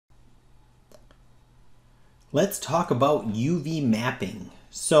Let's talk about UV mapping.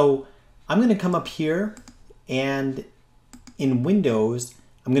 So I'm going to come up here and in Windows,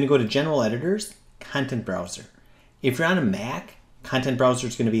 I'm going to go to General Editors, Content Browser. If you're on a Mac, Content Browser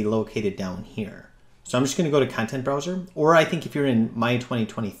is going to be located down here. So I'm just going to go to Content Browser, or I think if you're in My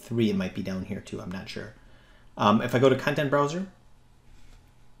 2023, it might be down here too. I'm not sure. If I go to Content Browser,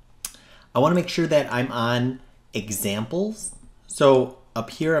 I want to make sure that I'm on Examples. So up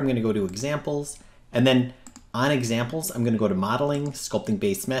here, I'm going to go to Examples, and then on Examples, I'm going to go to Modeling, Sculpting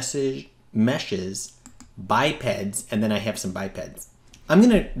Base Meshes, Bipeds, and then I have some bipeds. I'm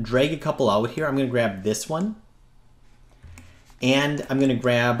going to drag a couple out here. I'm going to grab this one, and I'm going to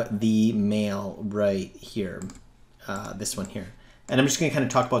grab the male right here, this one here. And I'm just going to kind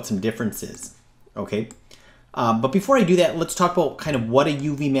of talk about some differences, okay? But before I do that, let's talk about kind of what a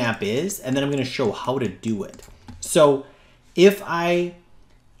UV map is, and then I'm going to show how to do it. So if I'm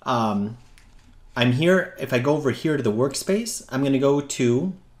here, if I go over here to the workspace, I'm going to go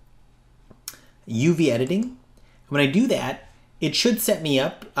to UV editing. When I do that, it should set me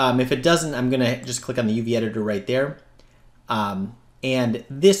up. If it doesn't, I'm going to just click on the UV editor right there. And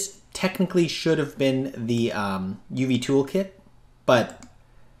this technically should have been the UV toolkit, but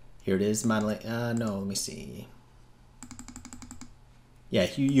here it is, modeling. No, let me see. Yeah,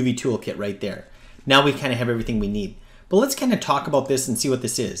 UV toolkit right there. Now we kind of have everything we need. But let's kind of talk about this and see what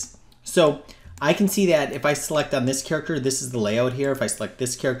this is. So I can see that if I select on this character, this is the layout here. If I select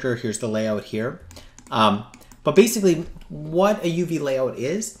this character, here's the layout here. But basically what a UV layout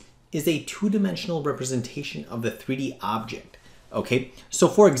is a two-dimensional representation of the 3D object. Okay, so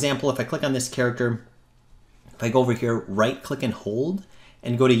for example, if I click on this character, if I go over here, right click and hold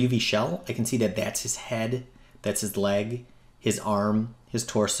and go to UV shell, I can see that that's his head, that's his leg, his arm, his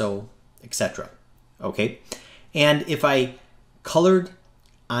torso, etc. Okay, and if I colored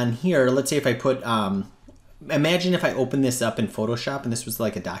on here, let's say if I put, imagine if I open this up in Photoshop and this was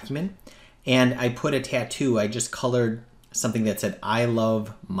like a document and I put a tattoo, I just colored something that said, I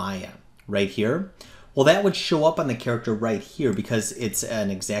love Maya right here. Well, that would show up on the character right here because it's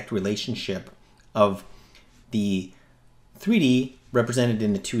an exact relationship of the 3D represented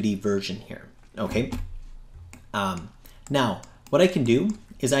in the 2D version here, okay? Now, what I can do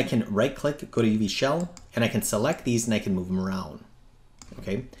is I can right click, go to UV shell, and I can select these and I can move them around.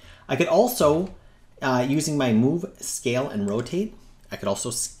 Okay, I could also, using my move, scale, and rotate, I could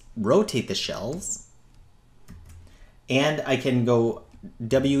also rotate the shells, and I can go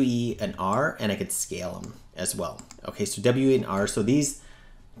W, E, and R, and I could scale them as well. Okay, so W, E, and R, so these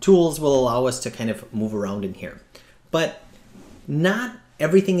tools will allow us to kind of move around in here. But not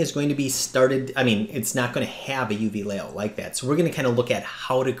everything is going to be started, I mean, it's not going to have a UV layout like that. So we're going to kind of look at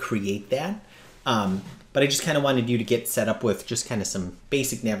how to create that. But I just kind of wanted you to get set up with just kind of some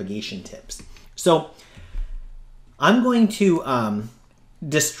basic navigation tips. So I'm going to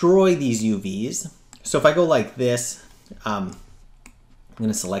destroy these UVs. So if I go like this, I'm going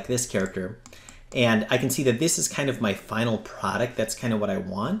to select this character, and I can see that this is kind of my final product. That's kind of what I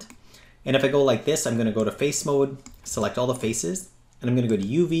want. And if I go like this, I'm going to go to face mode, select all the faces, and I'm going to go to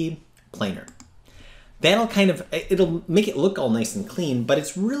UV planar. That'll kind of, it'll make it look all nice and clean, but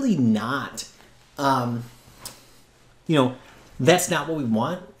it's really not. You know, that's not what we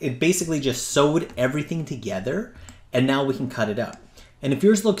want. It basically just sewed everything together and now we can cut it up. And if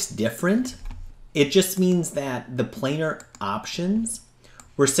yours looks different, it just means that the planar options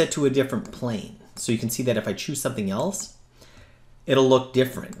were set to a different plane. So you can see that if I choose something else, it'll look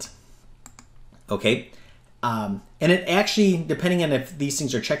different. Okay. And it actually, depending on if these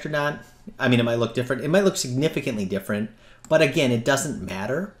things are checked or not, I mean, it might look different. It might look significantly different, but again, it doesn't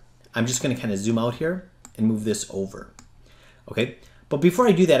matter. I'm just going to kind of zoom out here and move this over. Okay, but before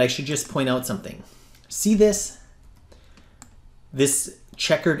I do that, I should just point out something. See this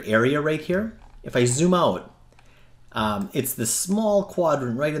checkered area right here? If I zoom out, it's the small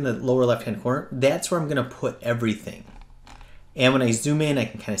quadrant right in the lower left-hand corner. That's where I'm going to put everything. And when I zoom in, I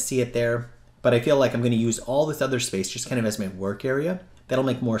can kind of see it there. But I feel like I'm going to use all this other space just kind of as my work area. That'll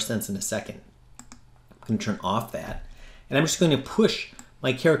make more sense in a second. I'm going to turn off that. And I'm just going to push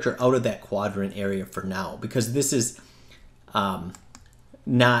my character out of that quadrant area for now, because this is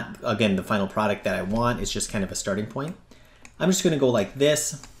not, again, the final product that I want. It's just kind of a starting point. I'm just going to go like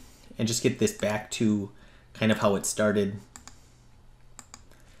this and just get this back to kind of how it started.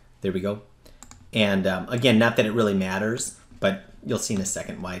 There we go. And again, not that it really matters, but you'll see in a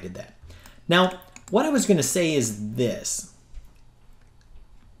second why I did that. Now, what I was going to say is this.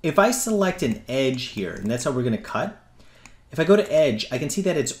 If I select an edge here, and that's how we're going to cut, if I go to edge, I can see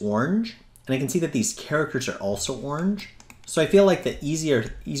that it's orange, and I can see that these characters are also orange. So I feel like the easier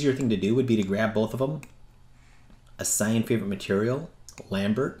thing to do would be to grab both of them assign favorite material,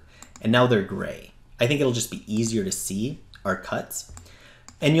 Lambert, and now they're gray. I think it'll just be easier to see our cuts.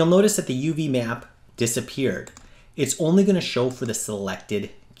 And you'll notice that the UV map disappeared. It's only going to show for the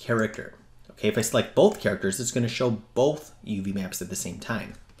selected character. Okay, if I select both characters, it's going to show both UV maps at the same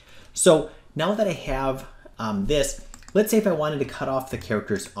time. So now that I have this, let's say if I wanted to cut off the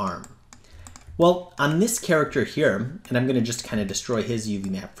character's arm. Well, on this character here, and I'm going to just kind of destroy his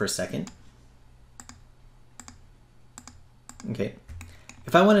UV map for a second. Okay,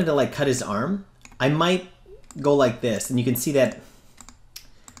 if I wanted to like cut his arm, I might go like this, and you can see that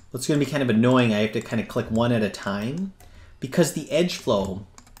it's going to be kind of annoying. I have to kind of click one at a time because the edge flow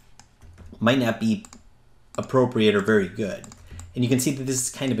might not be appropriate or very good. And you can see that this is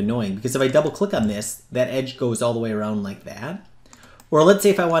kind of annoying because if I double click on this, that edge goes all the way around like that. Or let's say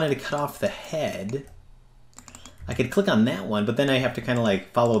if I wanted to cut off the head, I could click on that one, but then I have to kind of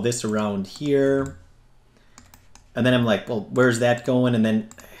like follow this around here. And then I'm like, well, where's that going? And then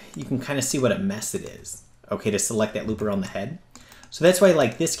you can kind of see what a mess it is, okay, to select that loop around the head. So that's why I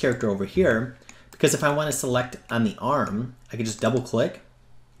like this character over here, because if I want to select on the arm, I can just double click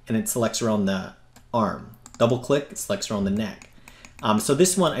and it selects around the arm. Double click, it selects around the neck. So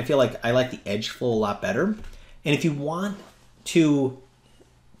this one, I feel like I like the edge flow a lot better. And if you want to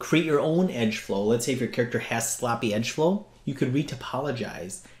create your own edge flow, let's say if your character has sloppy edge flow, you could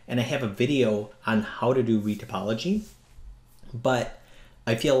retopologize. And I have a video on how to do retopology. But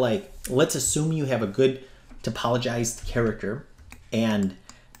I feel like, let's assume you have a good topologized character, and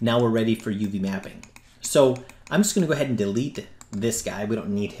now we're ready for UV mapping. So I'm just going to go ahead and delete this guy. We don't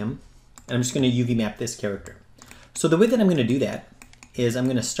need him. And I'm just going to UV map this character. So the way that I'm going to do that is I'm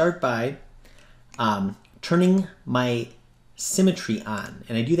going to start by turning my symmetry on.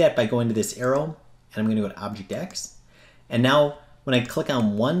 And I do that by going to this arrow, and I'm going to go to Object X. And now when I click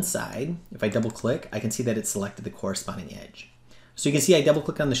on one side, if I double click, I can see that it selected the corresponding edge. So you can see I double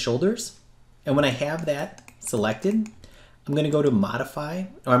click on the shoulders. And when I have that selected, I'm going to go to Modify,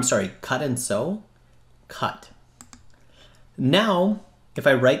 or I'm sorry, Cut and Sew, Cut. Now, if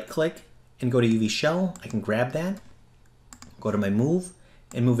I right click and go to UV Shell, I can grab that, go to my Move,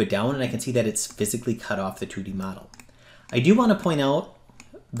 and move it down, and I can see that it's physically cut off the 2D model. I do want to point out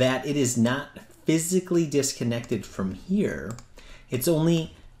that it is not physically disconnected from here. It's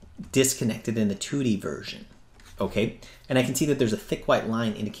only disconnected in the 2D version, okay? And I can see that there's a thick white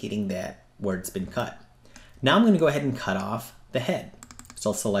line indicating that where it's been cut. Now I'm going to go ahead and cut off the head. So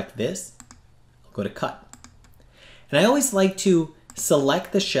I'll select this, I'll go to Cut. And I always like to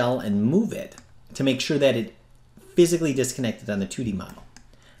select the shell and move it to make sure that it physically disconnected on the 2D model.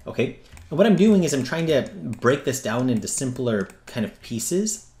 Okay, and what I'm doing is I'm trying to break this down into simpler kind of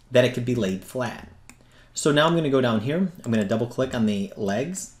pieces that it could be laid flat. So now I'm going to go down here, I'm going to double click on the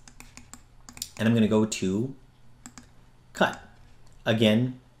legs, and I'm going to go to Cut.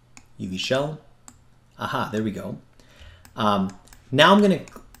 Again, UV Shell. Aha, there we go. Now I'm going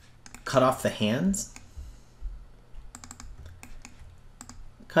to cut off the hands.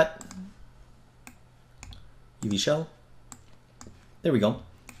 Cut. UV Shell. There we go.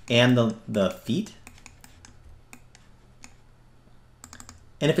 And the feet.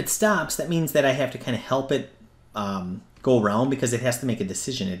 And if it stops, that means that I have to kind of help it go around because it has to make a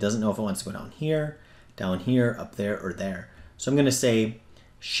decision. It doesn't know if it wants to go down here, up there, or there. So I'm going to say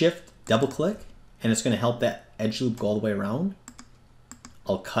Shift, double click, and it's going to help that edge loop go all the way around.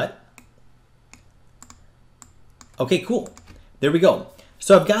 I'll cut. Okay, cool. There we go.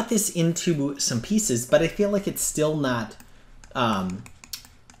 So I've got this into some pieces, but I feel like it's still not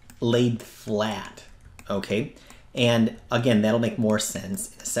laid flat, okay? And again, that'll make more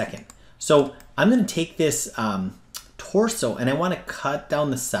sense in a second. So I'm going to take this torso and I want to cut down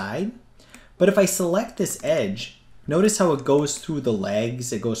the side. But if I select this edge, notice how it goes through the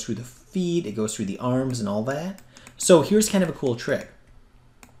legs, it goes through the feet, it goes through the arms and all that. So here's kind of a cool trick.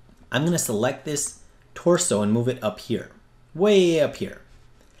 I'm going to select this torso and move it up here, way up here.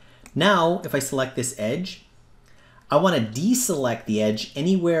 Now, if I select this edge, I want to deselect the edge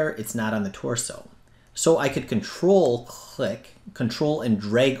anywhere it's not on the torso. So I could control and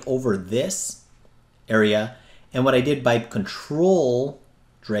drag over this area. And what I did by control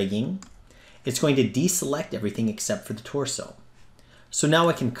dragging, it's going to deselect everything except for the torso. So now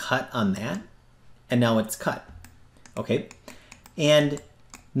I can cut on that, and now it's cut. Okay. And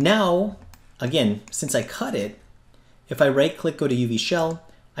now, again, since I cut it, if I right click, go to UV Shell,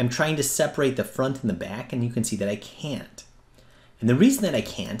 I'm trying to separate the front and the back, and you can see that I can't. And the reason that I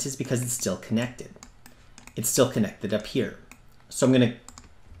can't is because it's still connected. It's still connected up here. So I'm going to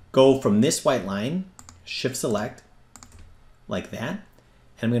go from this white line, Shift Select, like that,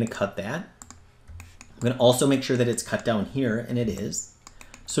 and I'm going to cut that, I'm going to also make sure that it's cut down here, and it is.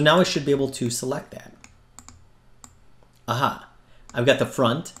 So now I should be able to select that. Aha, I've got the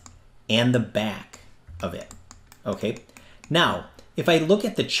front and the back of it. Okay, now if I look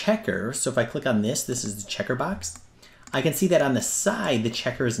at the checker, so if I click on this, this is the checker box, I can see that on the side the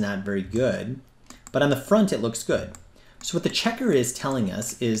checker is not very good, but on the front it looks good. So what the checker is telling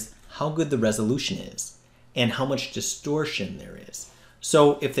us is how good the resolution is and how much distortion there is.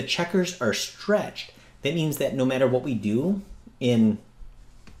 So if the checkers are stretched, that means that no matter what we do in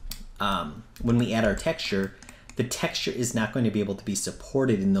when we add our texture, the texture is not going to be able to be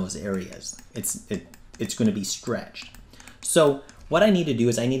supported in those areas. It's going to be stretched. So what I need to do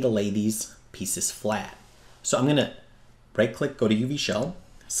is I need to lay these pieces flat. So I'm going to right click, go to UV shell,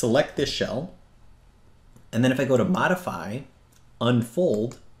 select this shell, and then if I go to modify,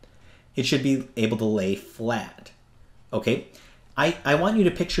 unfold, it should be able to lay flat. Okay, I want you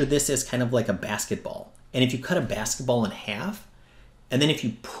to picture this as kind of like a basketball. And if you cut a basketball in half, and then if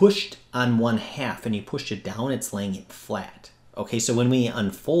you pushed on one half and you pushed it down, it's laying it flat. Okay, so when we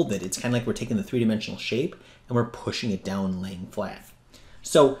unfold it, it's kind of like we're taking the three-dimensional shape and we're pushing it down and laying flat.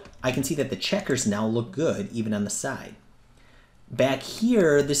 So I can see that the checkers now look good even on the side. Back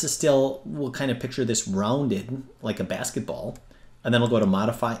here, this is still, we'll kind of picture this rounded like a basketball, and then I'll go to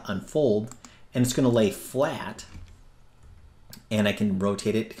modify, unfold, and it's going to lay flat, and I can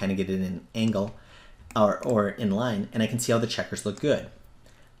rotate it to kind of get it in an angle or in line, and I can see how the checkers look good.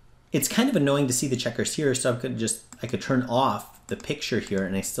 It's kind of annoying to see the checkers here, so I could turn off the picture here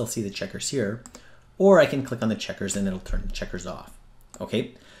and I still see the checkers here, or I can click on the checkers and it'll turn the checkers off.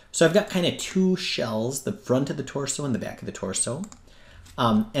 Okay, so I've got kind of two shells, the front of the torso and the back of the torso,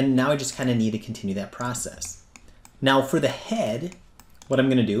 and now I just kind of need to continue that process. Now for the head, what I'm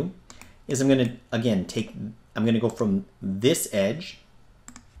going to do is I'm going to, again, I'm going to go from this edge,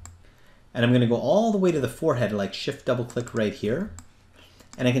 and I'm going to go all the way to the forehead, like shift double click right here,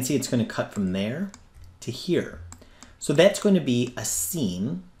 and I can see it's going to cut from there to here. So that's going to be a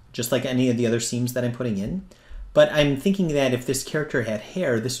seam, just like any of the other seams that I'm putting in. But I'm thinking that if this character had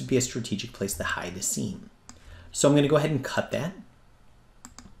hair, this would be a strategic place to hide a seam. So I'm going to go ahead and cut that.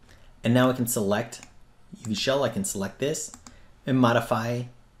 And now I can select UV shell, I can select this, and modify,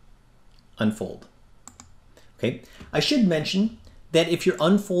 unfold. Okay, I should mention that if your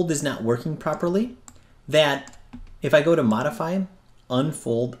unfold is not working properly, that if I go to modify,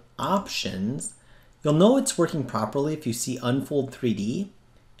 unfold options, you'll know it's working properly if you see unfold 3D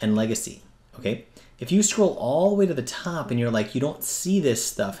and legacy. Okay, if you scroll all the way to the top and you're like, you don't see this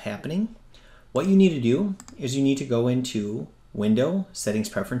stuff happening, what you need to do is you need to go into Window, Settings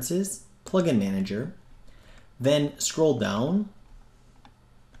Preferences, Plugin Manager, then scroll down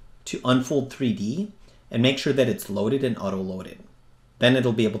to Unfold 3D and make sure that it's loaded and auto-loaded. Then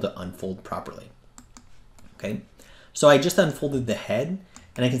it'll be able to unfold properly. Okay, so I just unfolded the head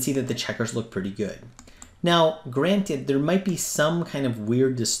and I can see that the checkers look pretty good. Now, granted, there might be some kind of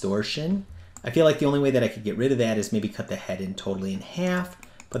weird distortion. I feel like the only way that I could get rid of that is maybe cut the head in totally in half,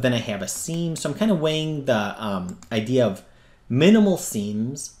 but then I have a seam. So I'm kind of weighing the idea of minimal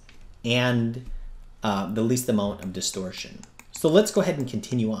seams and the least amount of distortion. So let's go ahead and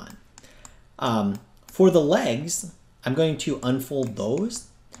continue on. For the legs, I'm going to unfold those.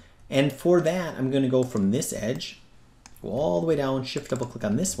 And for that, I'm going to go from this edge, go all the way down, shift double click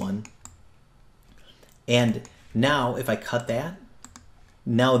on this one. And now if I cut that,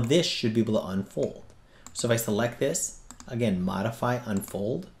 now this should be able to unfold. So if I select this, again, modify,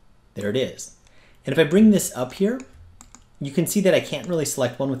 unfold, there it is. And if I bring this up here, you can see that I can't really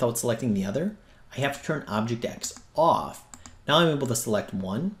select one without selecting the other. I have to turn Object X off. Now I'm able to select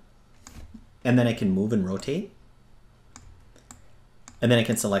one, and then I can move and rotate. And then I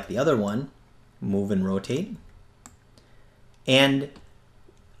can select the other one, move and rotate. And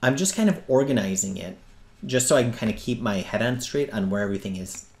I'm just kind of organizing it just so I can kind of keep my head on straight on where everything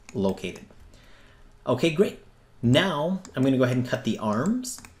is located. Okay, great. Now I'm going to go ahead and cut the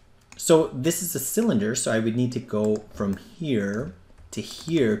arms. So this is a cylinder, so I would need to go from here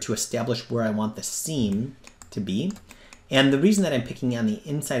to establish where I want the seam to be. And the reason that I'm picking on the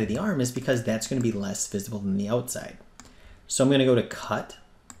inside of the arm is because that's going to be less visible than the outside. So I'm going to go to cut,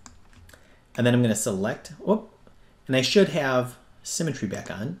 and then I'm going to select, and I should have symmetry back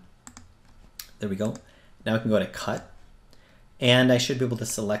on. There we go. Now I can go to cut, and I should be able to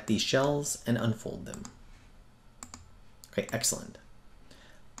select these shells and unfold them. Okay, excellent.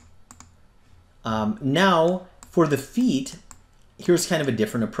 Now for the feet, here's kind of a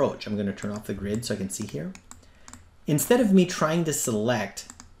different approach. I'm going to turn off the grid so I can see here. Instead of me trying to select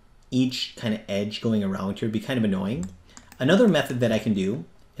each kind of edge going around here, it'd be kind of annoying. Another method that I can do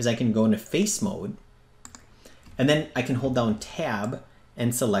is I can go into face mode, And then I can hold down Tab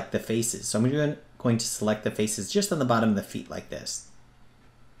and select the faces. So I'm going to select the faces just on the bottom of the feet like this.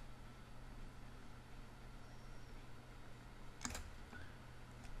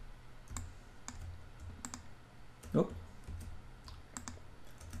 Oop.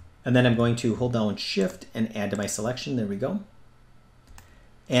 And then I'm going to hold down Shift and add to my selection. There we go.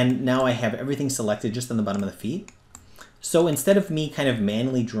 And now I have everything selected just on the bottom of the feet. So instead of me kind of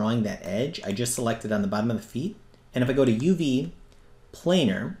manually drawing that edge, I just selected on the bottom of the feet. And if I go to UV,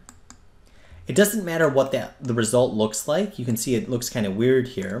 Planar, it doesn't matter what the result looks like. You can see it looks kind of weird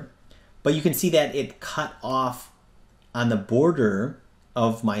here, but you can see that it cut off on the border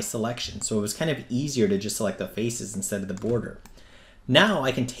of my selection. So it was kind of easier to just select the faces instead of the border. Now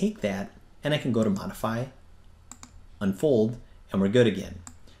I can take that and I can go to Modify, Unfold, and we're good again.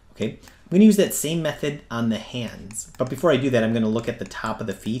 Okay, I'm going to use that same method on the hands. But before I do that, I'm going to look at the top of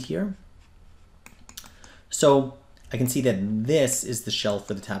the feet here. So I can see that this is the shell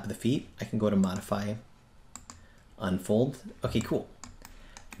for the top of the feet. I can go to Modify, Unfold. Okay, cool.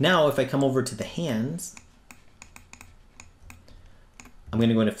 Now if I come over to the hands, I'm going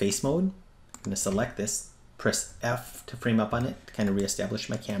to go into face mode. I'm going to select this, press F to frame up on it to kind of reestablish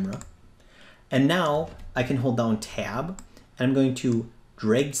my camera. And now I can hold down Tab and I'm going to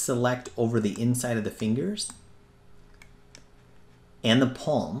drag select over the inside of the fingers and the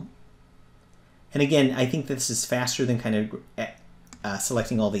palm. And again, I think this is faster than kind of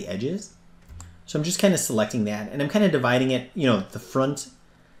selecting all the edges. So I'm just kind of selecting that and I'm kind of dividing it, you know, the front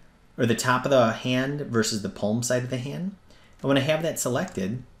or the top of the hand versus the palm side of the hand. And when I have that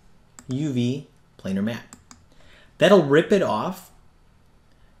selected, UV Planar Map. That'll rip it off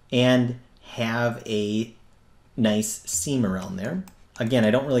and have a nice seam around there. Again,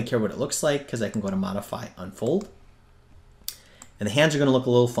 I don't really care what it looks like because I can go to Modify, Unfold. And the hands are going to look a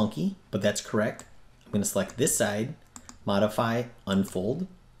little funky, but that's correct. I'm going to select this side, Modify, Unfold,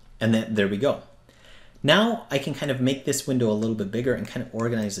 and then there we go. Now I can kind of make this window a little bit bigger and kind of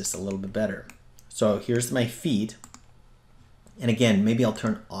organize this a little bit better. So here's my feet. And again, maybe I'll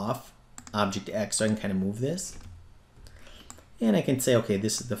turn off Object X so I can kind of move this. And I can say, okay,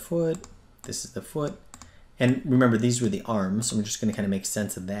 this is the foot, this is the foot. And remember, these were the arms, so I'm just going to kind of make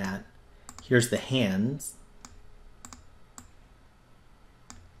sense of that. Here's the hands.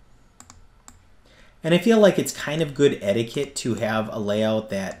 And I feel like it's kind of good etiquette to have a layout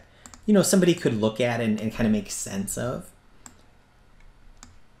that, you know, somebody could look at and kind of make sense of.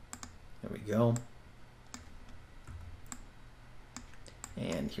 There we go.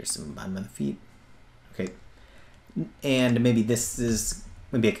 And here's some bottom of the feet. Okay. And maybe this is,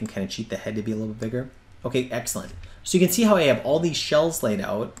 maybe I can kind of cheat the head to be a little bit bigger. Okay, excellent. So you can see how I have all these shells laid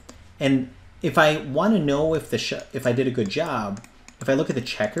out. And if I want to know if if I did a good job, if I look at the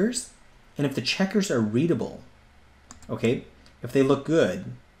checkers, and if the checkers are readable, okay, if they look good,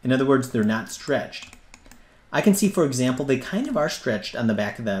 in other words, they're not stretched, I can see, for example, they kind of are stretched on the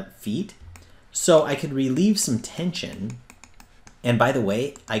back of the feet. So I could relieve some tension. And by the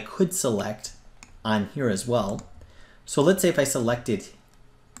way, I could select on here as well. So let's say if I selected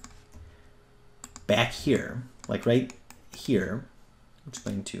back here, like right here, I'm just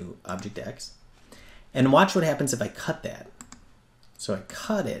going to Object X, and watch what happens if I cut that. So I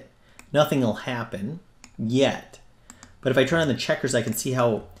cut it, nothing will happen yet. But if I turn on the checkers, I can see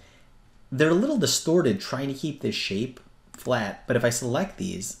how they're a little distorted trying to keep this shape flat. But if I select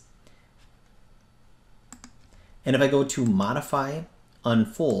these, and if I go to Modify,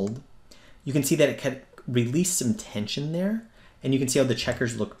 Unfold, you can see that it can release some tension there, and you can see how the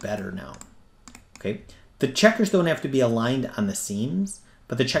checkers look better now. Okay, the checkers don't have to be aligned on the seams,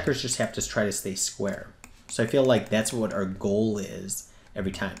 but the checkers just have to try to stay square. So I feel like that's what our goal is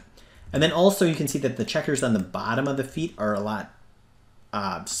every time. And then also you can see that the checkers on the bottom of the feet are a lot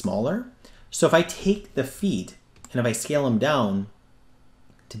smaller. So if I take the feet and if I scale them down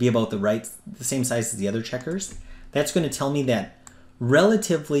to be about the same size as the other checkers, that's going to tell me that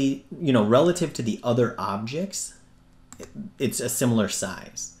relatively, you know, relative to the other objects, it's a similar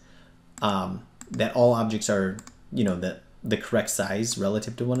size. That all objects are, you know, the correct size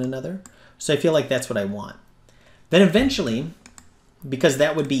relative to one another. So I feel like that's what I want. Then eventually, because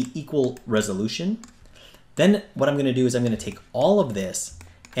that would be equal resolution, then what I'm going to do is I'm going to take all of this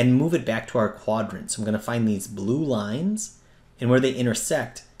and move it back to our quadrant. So I'm going to find these blue lines and where they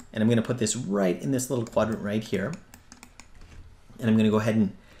intersect, and I'm going to put this right in this little quadrant right here. And I'm going to go ahead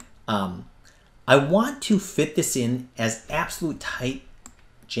and I want to fit this in as absolute tight,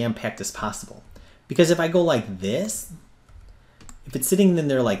 jam-packed as possible. Because if I go like this, if it's sitting in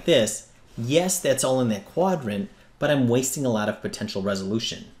there like this, yes, that's all in that quadrant, but I'm wasting a lot of potential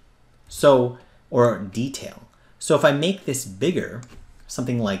resolution. So, or detail. So if I make this bigger,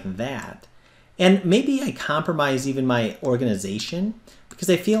 something like that, and maybe I compromise even my organization, because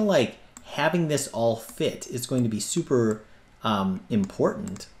I feel like having this all fit is going to be super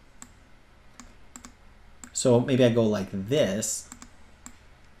important. So maybe I go like this,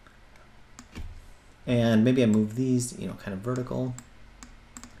 and maybe I move these, you know, kind of vertical.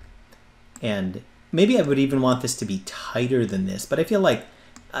 And maybe I would even want this to be tighter than this, but I feel like,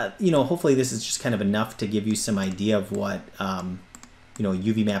 you know, hopefully this is just kind of enough to give you some idea of what, you know,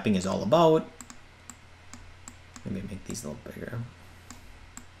 UV mapping is all about. Maybe make these a little bigger.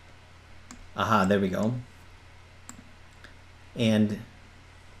 Aha, there we go. And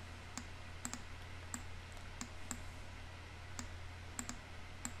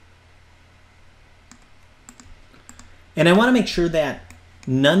I want to make sure that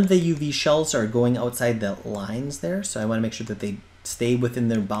none of the UV shells are going outside the lines there. So I want to make sure that they stay within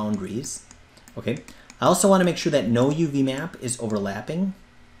their boundaries. Okay. I also want to make sure that no UV map is overlapping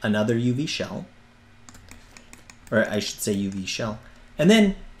another UV shell. Or I should say UV shell. And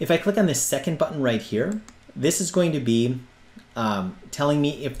then if I click on this second button right here, this is going to be telling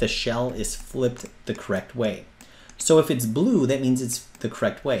me if the shell is flipped the correct way. So if it's blue, that means it's the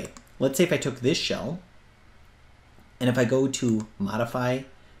correct way. Let's say if I took this shell, and if I go to modify,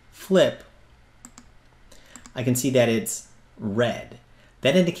 flip, I can see that it's red.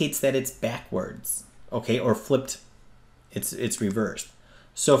 That indicates that it's backwards, okay, or flipped, it's reversed.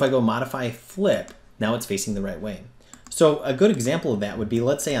 So if I go modify, flip, now it's facing the right way. So a good example of that would be,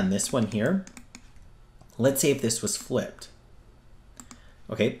 let's say on this one here, let's say if this was flipped,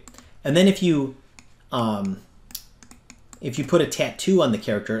 okay, and then if you put a tattoo on the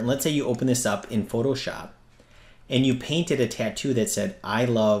character, and let's say you open this up in Photoshop, and you painted a tattoo that said, I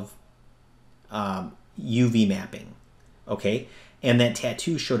love UV mapping, okay? And that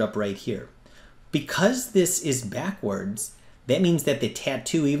tattoo showed up right here. Because this is backwards, that means that the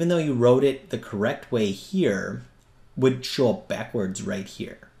tattoo, even though you wrote it the correct way here, would show up backwards right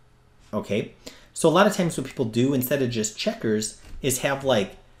here, okay? So a lot of times what people do, instead of just checkers, is have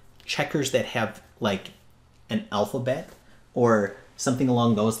like checkers that have like an alphabet or something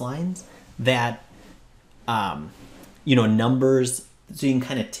along those lines that you know, numbers, so you can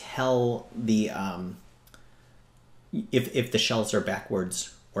kind of tell the if the shells are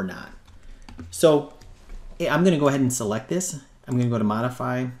backwards or not. So I'm going to go ahead and select this. I'm going to go to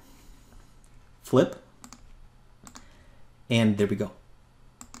modify, flip, and there we go.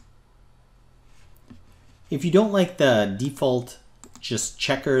 If you don't like the default just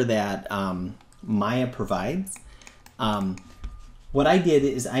checker that Maya provides, what I did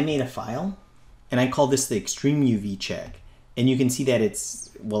is I made a file, and I call this the extreme UV check. And you can see that it's,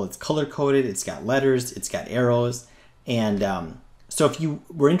 well, it's color coded, it's got letters, it's got arrows. And so if you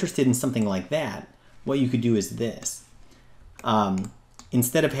were interested in something like that, what you could do is this.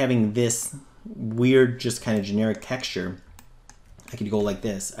 Instead of having this weird, just kind of generic texture, I could go like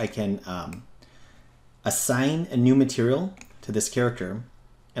this. I can assign a new material to this character,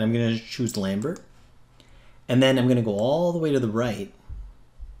 and I'm going to choose Lambert. And then I'm going to go all the way to the right.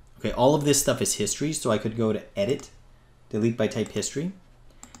 Okay, all of this stuff is history, so I could go to Edit, Delete by Type History.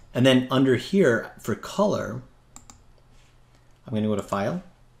 And then under here, for color, I'm going to go to File.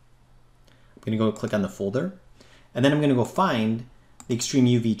 I'm going to go click on the folder. And then I'm going to go find the Extreme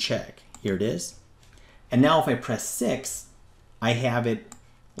UV Check. Here it is. And now if I press 6, I have it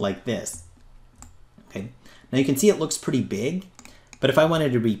like this. Okay. Now you can see it looks pretty big, but if I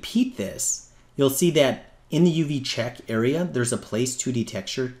wanted to repeat this, you'll see that in the UV check area, there's a Place 2D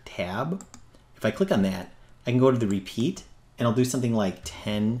Texture tab. If I click on that, I can go to the repeat, and I'll do something like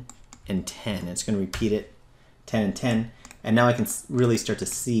 10 and 10. It's going to repeat it 10 and 10, and now I can really start to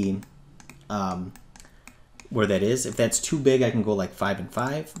see where that is. If that's too big, I can go like 5 and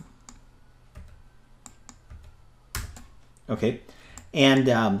 5. Okay, and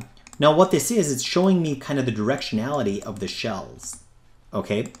now what this is, it's showing me kind of the directionality of the shells.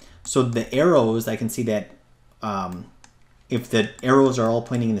 Okay, so the arrows, I can see that if the arrows are all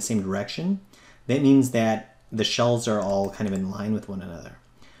pointing in the same direction, that means that the shells are all kind of in line with one another.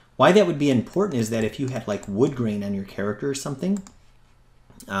 Why that would be important is that if you had like wood grain on your character or something,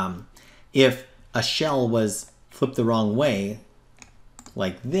 if a shell was flipped the wrong way,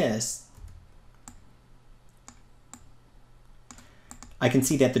 like this, I can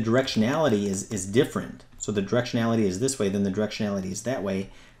see that the directionality is different. So the directionality is this way, then the directionality is that way.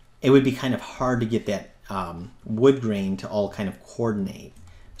 It would be kind of hard to get that wood grain to all kind of coordinate.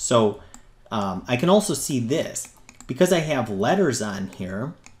 So I can also see this. Because I have letters on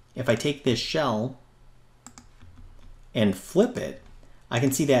here, if I take this shell and flip it, I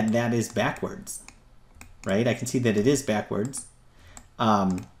can see that that is backwards. right? I can see that it is backwards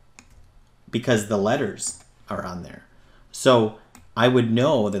because the letters are on there. So I would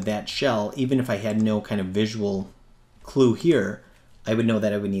know that that shell, even if I had no kind of visual clue here, I would know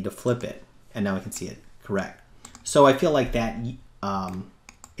that I would need to flip it. And now I can see it correct. So I feel like that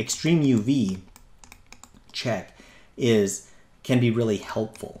extreme UV check can be really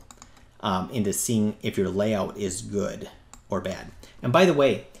helpful into seeing if your layout is good or bad. And by the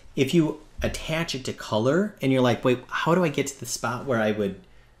way, if you attach it to color and you're like, wait, how do I get to the spot where I would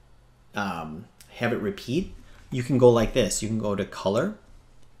have it repeat? You can go like this. You can go to color,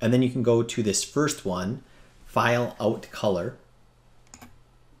 and then you can go to this first one, file out color,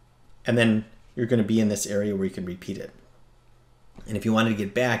 and then you're going to be in this area where you can repeat it. And if you wanted to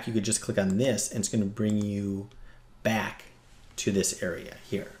get back, you could just click on this and it's going to bring you back to this area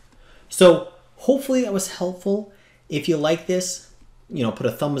here. So hopefully that was helpful. If you like this, put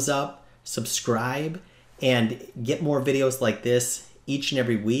a thumbs up, subscribe, and get more videos like this each and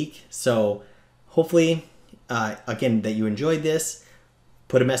every week. So hopefully, again, that you enjoyed this.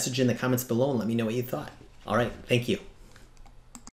 Put a message in the comments below and let me know what you thought. All right, thank you.